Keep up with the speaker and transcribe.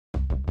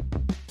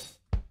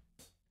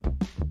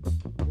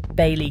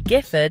Baillie,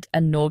 Gifford,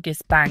 and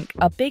Norges Bank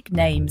are big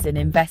names in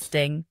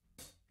investing.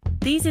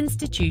 These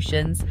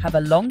institutions have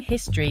a long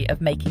history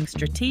of making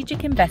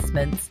strategic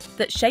investments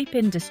that shape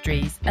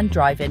industries and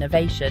drive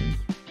innovation.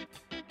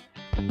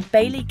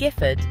 Baillie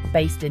Gifford,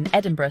 based in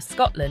Edinburgh,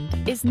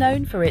 Scotland, is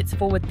known for its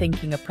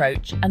forward-thinking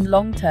approach and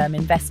long-term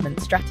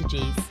investment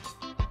strategies.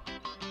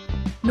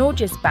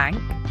 Norges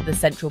Bank, the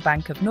Central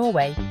Bank of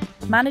Norway,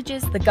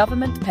 manages the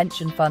government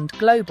pension fund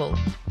Global,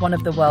 one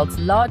of the world's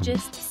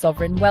largest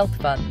sovereign wealth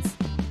funds.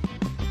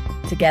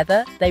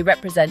 Together, they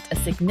represent a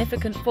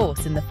significant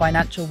force in the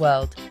financial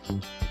world.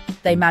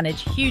 They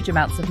manage huge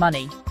amounts of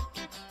money.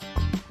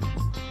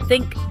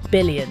 Think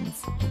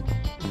billions.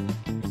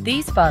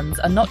 These funds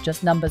are not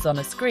just numbers on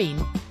a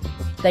screen.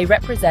 They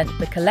represent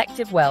the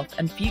collective wealth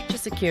and future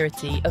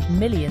security of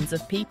millions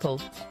of people.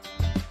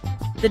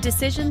 The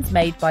decisions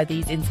made by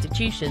these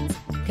institutions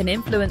can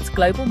influence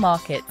global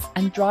markets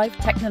and drive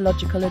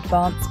technological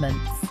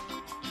advancements.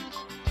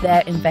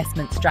 Their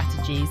investment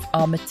strategies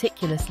are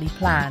meticulously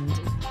planned,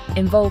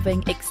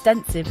 involving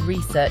extensive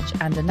research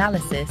and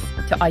analysis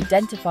to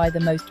identify the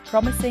most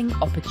promising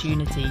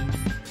opportunities.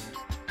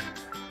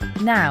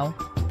 Now,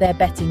 they're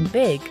betting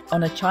big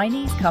on a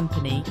Chinese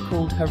company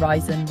called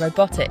Horizon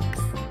Robotics.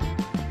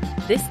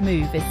 This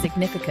move is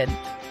significant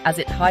as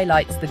it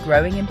highlights the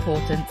growing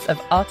importance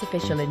of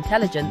artificial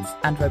intelligence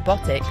and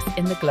robotics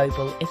in the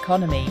global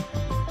economy.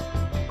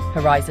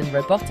 Horizon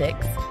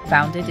Robotics,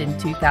 founded in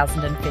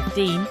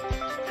 2015,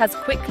 has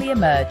quickly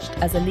emerged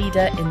as a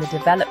leader in the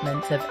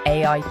development of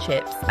AI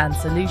chips and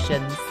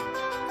solutions.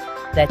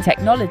 Their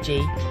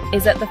technology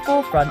is at the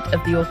forefront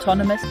of the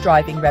autonomous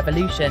driving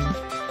revolution,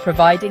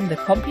 providing the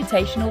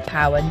computational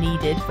power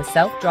needed for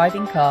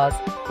self-driving cars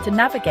to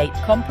navigate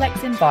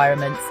complex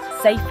environments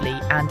safely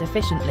and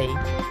efficiently.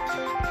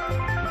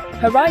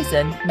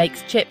 Horizon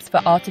makes chips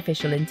for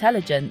artificial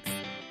intelligence,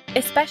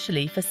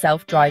 especially for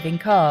self-driving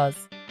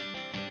cars.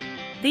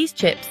 These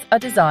chips are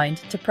designed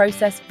to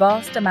process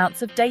vast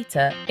amounts of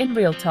data in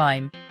real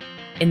time,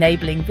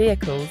 enabling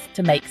vehicles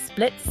to make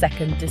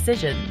split-second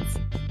decisions.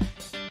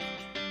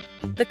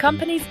 The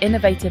company's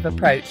innovative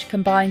approach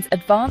combines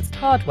advanced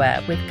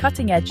hardware with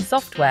cutting-edge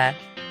software,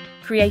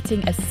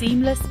 creating a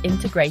seamless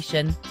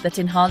integration that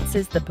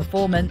enhances the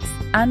performance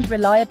and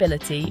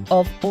reliability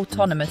of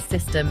autonomous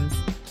systems.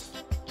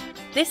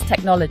 This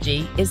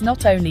technology is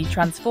not only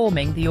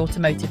transforming the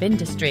automotive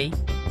industry,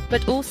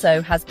 but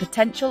also has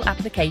potential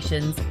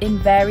applications in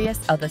various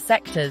other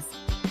sectors,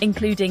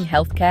 including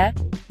healthcare,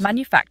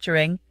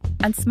 manufacturing,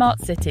 and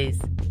smart cities.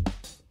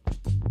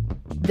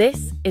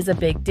 This is a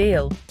big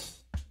deal.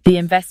 The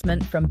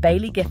investment from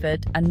Baillie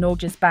Gifford and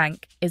Norges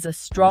Bank is a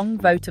strong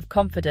vote of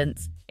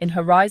confidence in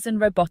Horizon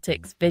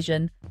Robotics'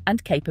 vision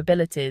and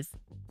capabilities.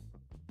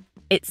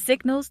 It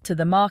signals to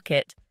the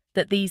market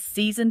that these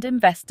seasoned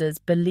investors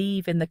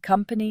believe in the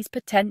company's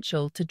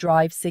potential to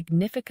drive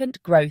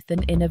significant growth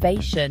and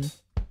innovation.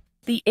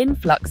 The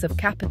influx of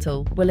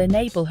capital will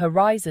enable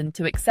Horizon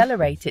to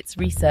accelerate its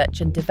research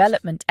and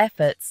development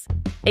efforts,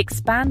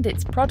 expand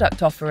its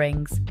product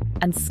offerings,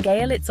 and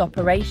scale its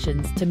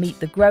operations to meet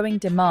the growing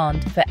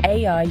demand for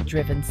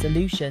AI-driven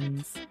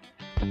solutions.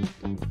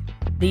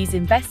 These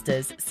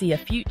investors see a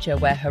future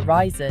where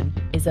Horizon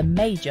is a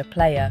major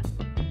player.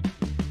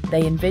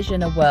 They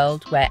envision a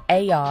world where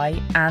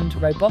AI and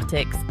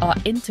robotics are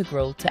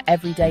integral to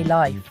everyday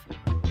life,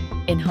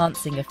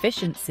 enhancing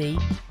efficiency,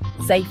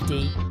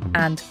 safety,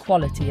 and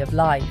quality of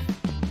life.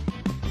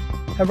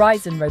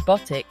 Horizon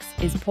Robotics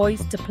is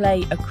poised to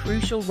play a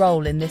crucial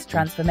role in this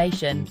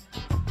transformation,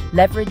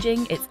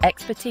 leveraging its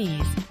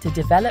expertise to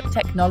develop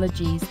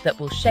technologies that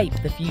will shape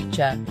the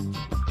future.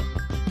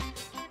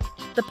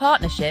 The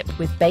partnership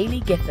with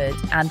Baillie Gifford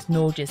and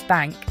Norges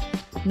Bank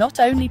not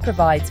only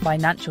provides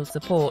financial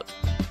support,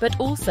 but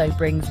also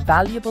brings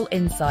valuable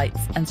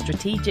insights and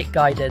strategic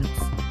guidance,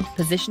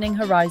 positioning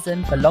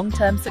Horizon for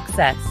long-term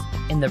success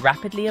in the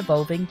rapidly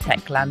evolving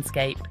tech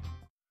landscape.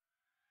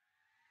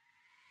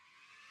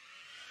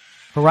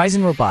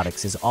 Horizon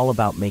Robotics is all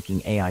about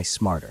making AI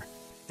smarter.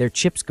 Their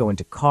chips go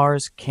into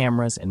cars,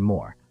 cameras, and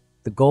more.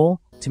 The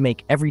goal? To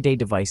make everyday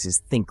devices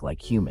think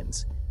like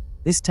humans.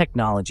 This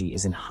technology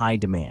is in high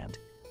demand.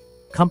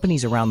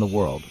 Companies around the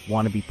world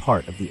want to be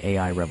part of the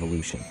AI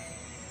revolution.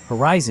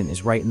 Horizon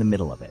is right in the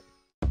middle of it.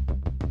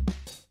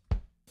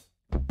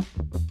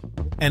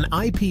 An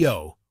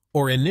IPO,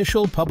 or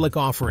initial public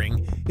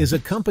offering, is a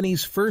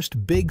company's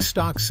first big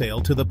stock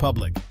sale to the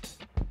public.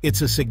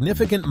 It's a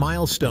significant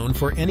milestone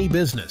for any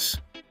business,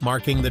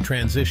 marking the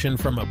transition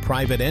from a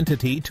private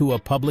entity to a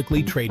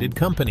publicly traded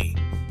company.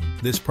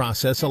 This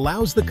process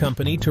allows the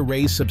company to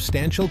raise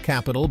substantial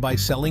capital by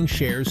selling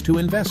shares to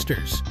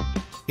investors.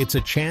 It's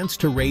a chance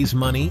to raise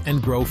money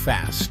and grow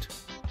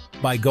fast.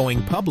 By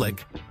going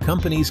public,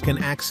 companies can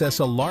access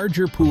a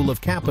larger pool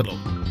of capital,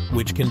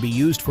 which can be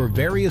used for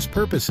various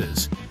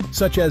purposes,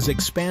 such as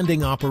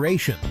expanding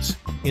operations,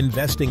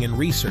 investing in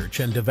research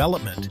and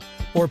development,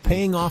 or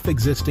paying off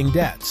existing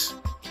debts.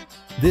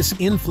 This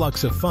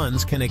influx of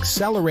funds can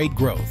accelerate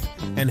growth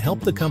and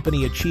help the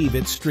company achieve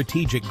its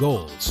strategic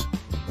goals.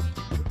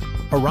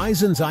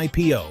 Horizon's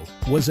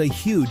IPO was a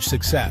huge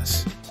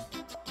success.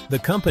 The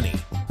company,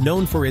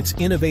 known for its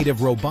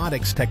innovative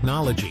robotics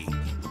technology,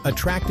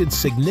 attracted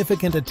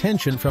significant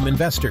attention from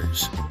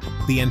investors.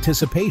 The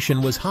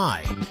anticipation was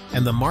high,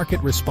 and the market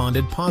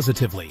responded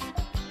positively.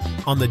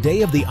 On the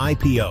day of the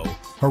IPO,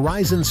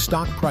 Horizon's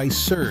stock price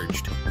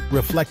surged,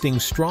 reflecting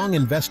strong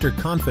investor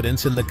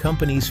confidence in the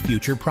company's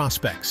future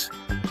prospects.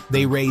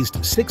 They raised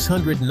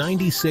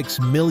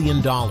 $696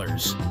 million.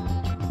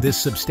 This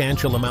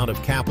substantial amount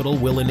of capital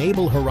will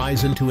enable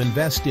Horizon to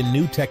invest in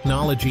new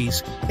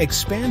technologies,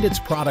 expand its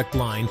product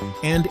line,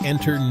 and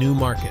enter new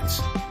markets.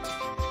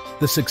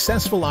 The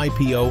successful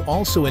IPO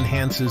also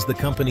enhances the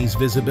company's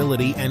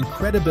visibility and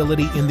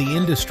credibility in the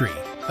industry,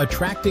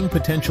 attracting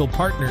potential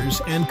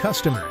partners and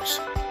customers.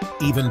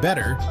 Even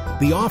better,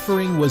 the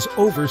offering was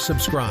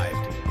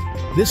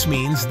oversubscribed. This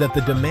means that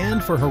the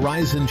demand for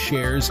Horizon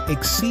shares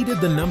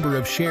exceeded the number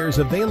of shares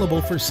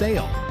available for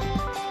sale.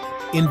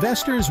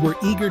 Investors were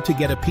eager to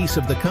get a piece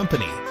of the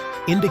company,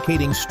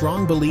 indicating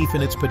strong belief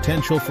in its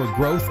potential for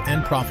growth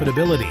and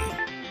profitability.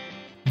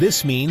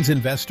 This means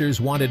investors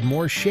wanted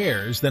more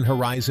shares than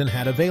Horizon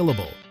had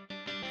available.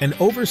 An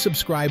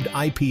oversubscribed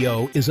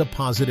IPO is a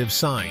positive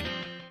sign,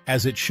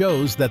 as it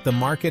shows that the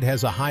market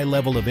has a high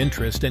level of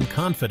interest and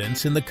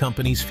confidence in the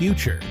company's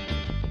future.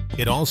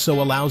 It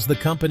also allows the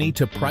company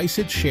to price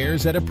its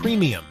shares at a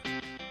premium,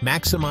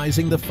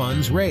 maximizing the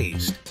funds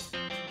raised.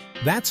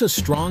 That's a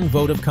strong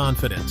vote of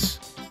confidence.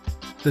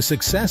 The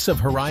success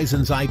of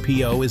Horizon's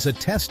IPO is a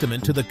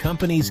testament to the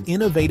company's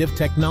innovative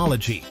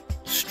technology,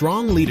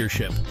 strong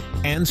leadership,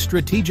 and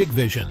strategic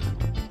vision.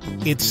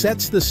 It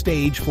sets the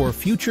stage for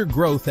future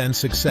growth and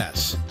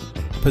success,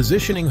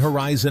 positioning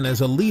Horizon as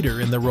a leader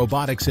in the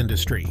robotics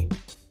industry.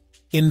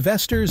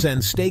 Investors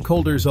and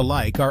stakeholders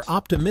alike are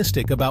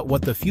optimistic about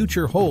what the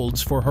future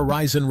holds for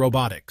Horizon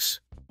Robotics.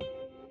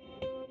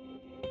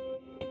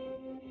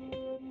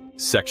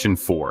 Section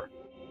 4.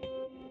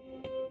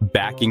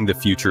 Backing the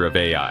future of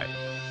AI.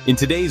 In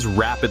today's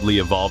rapidly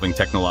evolving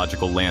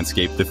technological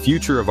landscape, the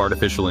future of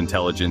artificial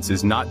intelligence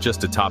is not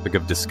just a topic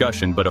of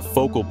discussion, but a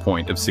focal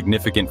point of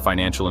significant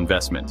financial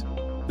investment.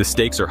 The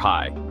stakes are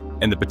high,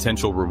 and the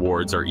potential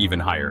rewards are even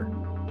higher.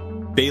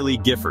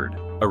 Baillie Gifford,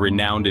 a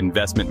renowned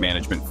investment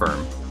management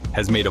firm,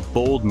 has made a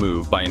bold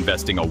move by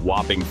investing a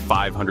whopping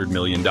 $500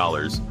 million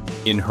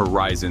in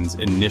Horizon's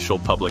initial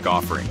public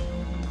offering.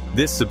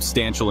 This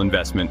substantial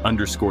investment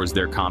underscores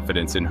their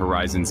confidence in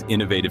Horizon's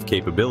innovative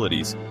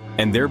capabilities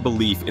and their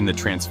belief in the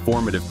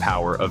transformative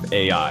power of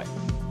AI.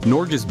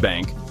 Norges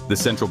Bank, the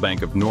central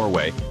bank of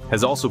Norway,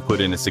 has also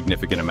put in a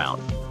significant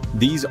amount.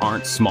 These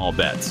aren't small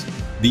bets.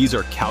 These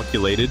are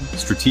calculated,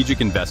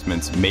 strategic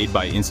investments made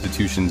by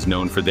institutions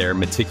known for their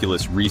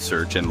meticulous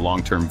research and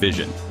long-term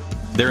vision.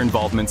 Their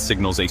involvement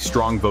signals a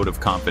strong vote of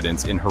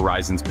confidence in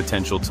Horizon's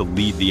potential to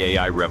lead the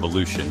AI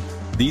revolution.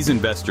 These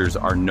investors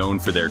are known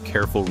for their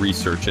careful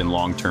research and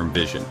long-term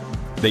vision.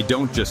 They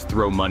don't just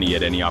throw money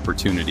at any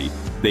opportunity.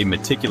 They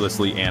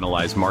meticulously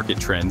analyze market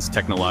trends,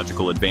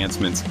 technological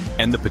advancements,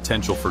 and the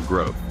potential for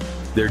growth.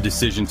 Their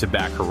decision to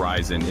back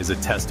Horizon is a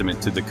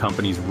testament to the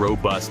company's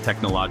robust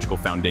technological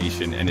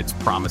foundation and its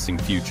promising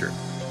future.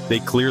 They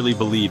clearly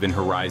believe in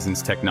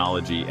Horizon's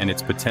technology and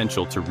its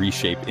potential to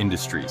reshape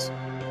industries.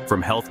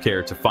 From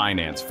healthcare to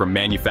finance, from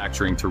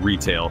manufacturing to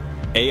retail,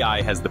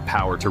 AI has the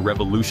power to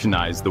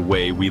revolutionize the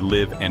way we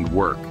live and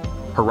work.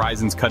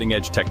 Horizon's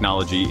cutting-edge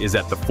technology is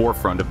at the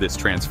forefront of this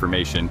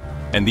transformation,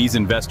 and these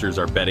investors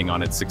are betting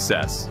on its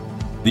success.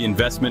 The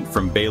investment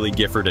from Baillie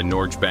Gifford and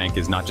Norges Bank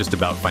is not just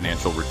about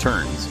financial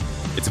returns.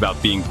 It's about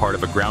being part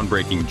of a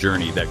groundbreaking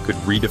journey that could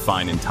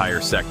redefine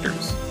entire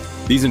sectors.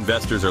 These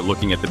investors are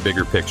looking at the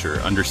bigger picture,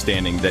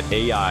 understanding that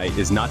AI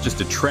is not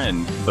just a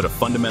trend, but a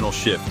fundamental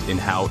shift in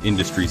how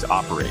industries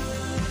operate.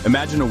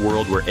 Imagine a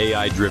world where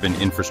AI-driven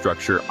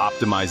infrastructure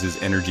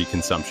optimizes energy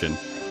consumption,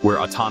 where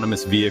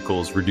autonomous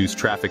vehicles reduce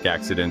traffic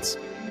accidents,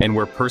 and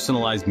where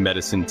personalized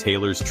medicine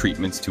tailors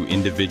treatments to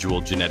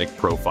individual genetic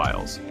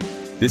profiles.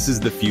 This is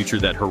the future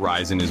that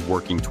Horizon is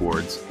working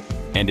towards,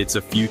 and it's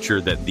a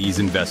future that these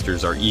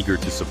investors are eager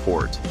to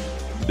support.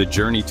 The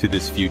journey to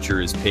this future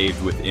is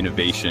paved with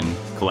innovation,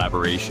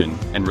 collaboration,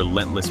 and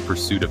relentless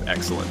pursuit of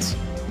excellence.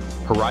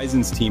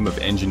 Horizon's team of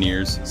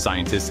engineers,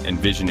 scientists, and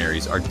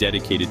visionaries are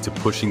dedicated to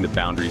pushing the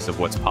boundaries of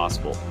what's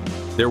possible.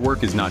 Their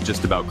work is not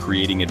just about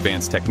creating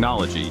advanced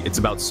technology, it's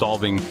about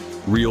solving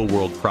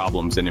real-world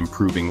problems and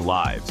improving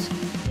lives.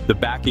 The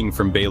backing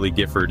from Baillie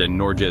Gifford and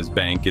Norges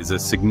Bank is a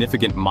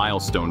significant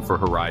milestone for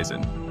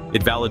Horizon.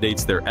 It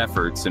validates their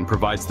efforts and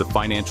provides the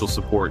financial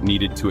support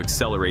needed to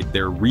accelerate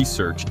their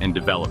research and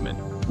development.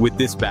 With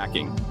this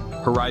backing,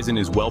 Horizon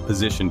is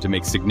well-positioned to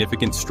make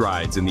significant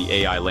strides in the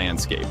AI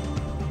landscape.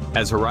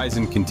 As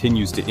Horizon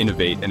continues to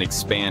innovate and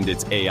expand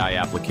its AI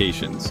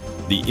applications,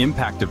 the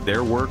impact of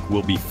their work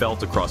will be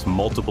felt across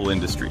multiple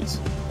industries.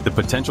 The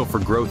potential for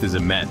growth is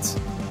immense,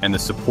 and the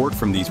support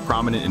from these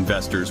prominent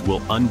investors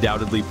will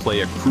undoubtedly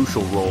play a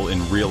crucial role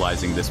in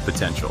realizing this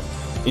potential.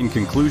 In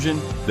conclusion,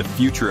 the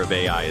future of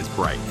AI is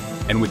bright,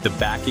 and with the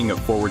backing of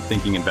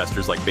forward-thinking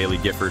investors like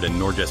Baillie Gifford and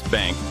Norges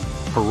Bank,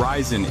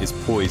 Horizon is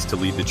poised to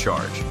lead the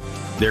charge.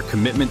 Their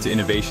commitment to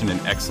innovation and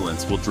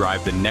excellence will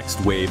drive the next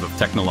wave of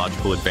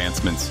technological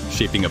advancements,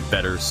 shaping a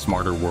better,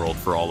 smarter world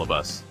for all of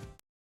us.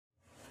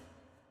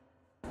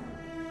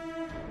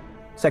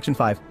 Section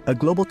 5. A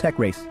global tech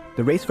race.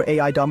 The race for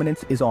AI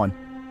dominance is on.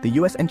 The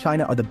US and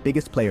China are the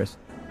biggest players.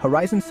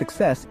 Horizon's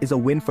success is a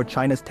win for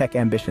China's tech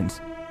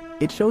ambitions.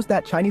 It shows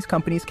that Chinese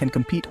companies can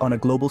compete on a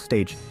global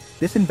stage.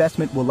 This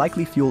investment will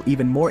likely fuel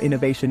even more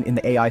innovation in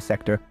the AI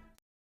sector.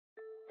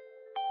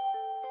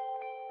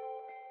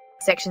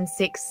 Section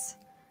 6.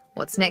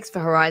 What's next for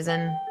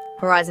Horizon?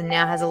 Horizon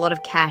now has a lot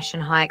of cash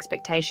and high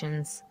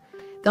expectations.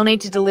 They'll need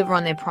to deliver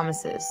on their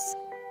promises.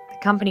 The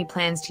company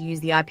plans to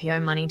use the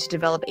IPO money to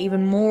develop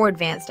even more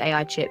advanced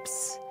AI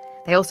chips.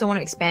 They also want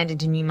to expand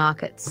into new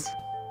markets.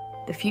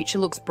 The future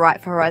looks bright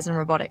for Horizon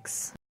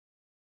Robotics.